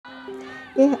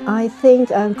Yeah, I think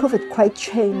COVID quite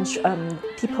changed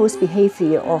people's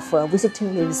behavior of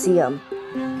visiting museum.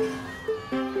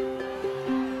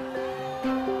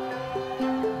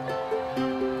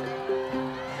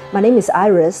 My name is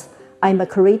Iris. I'm a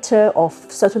curator of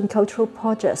certain cultural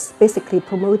projects, basically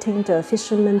promoting the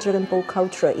fisherman dragon boat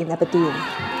culture in Aberdeen.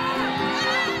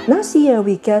 Last year,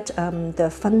 we get the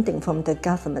funding from the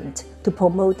government to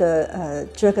promote the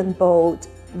dragon boat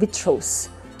rituals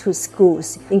to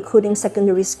schools, including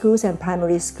secondary schools and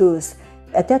primary schools.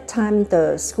 At that time,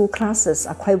 the school classes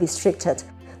are quite restricted.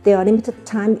 There are limited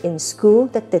time in school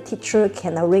that the teacher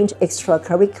can arrange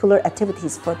extracurricular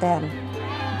activities for them.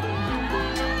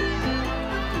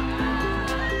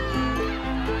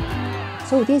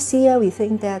 So this year, we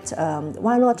think that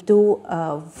why not do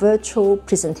a virtual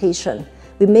presentation?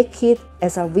 We make it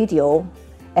as a video,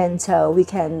 and we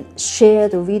can share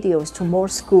the videos to more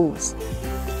schools.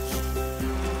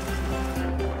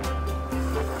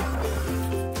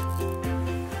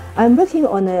 I'm working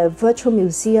on a virtual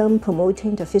museum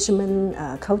promoting the fisherman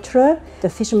culture, the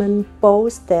fisherman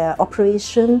boats, their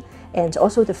operation, and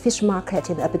also the fish market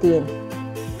in Aberdeen.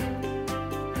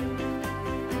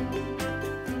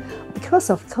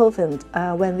 Because of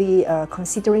COVID, when we are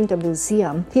considering the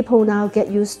museum, people now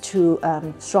get used to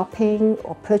shopping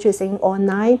or purchasing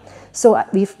online. So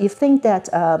we think that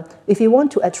if we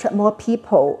want to attract more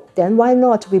people, then why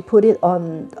not we put it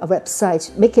on a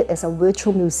website, make it as a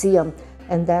virtual museum.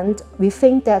 And then we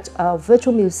think that a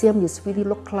virtual museum is really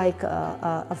look like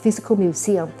a physical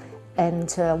museum.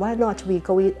 And why not we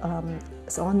go it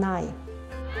online.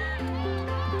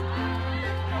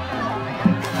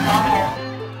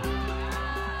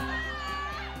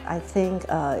 I think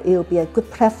it will be a good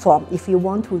platform if you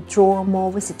want to draw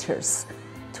more visitors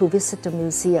to visit the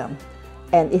museum,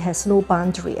 and it has no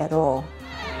boundary at all.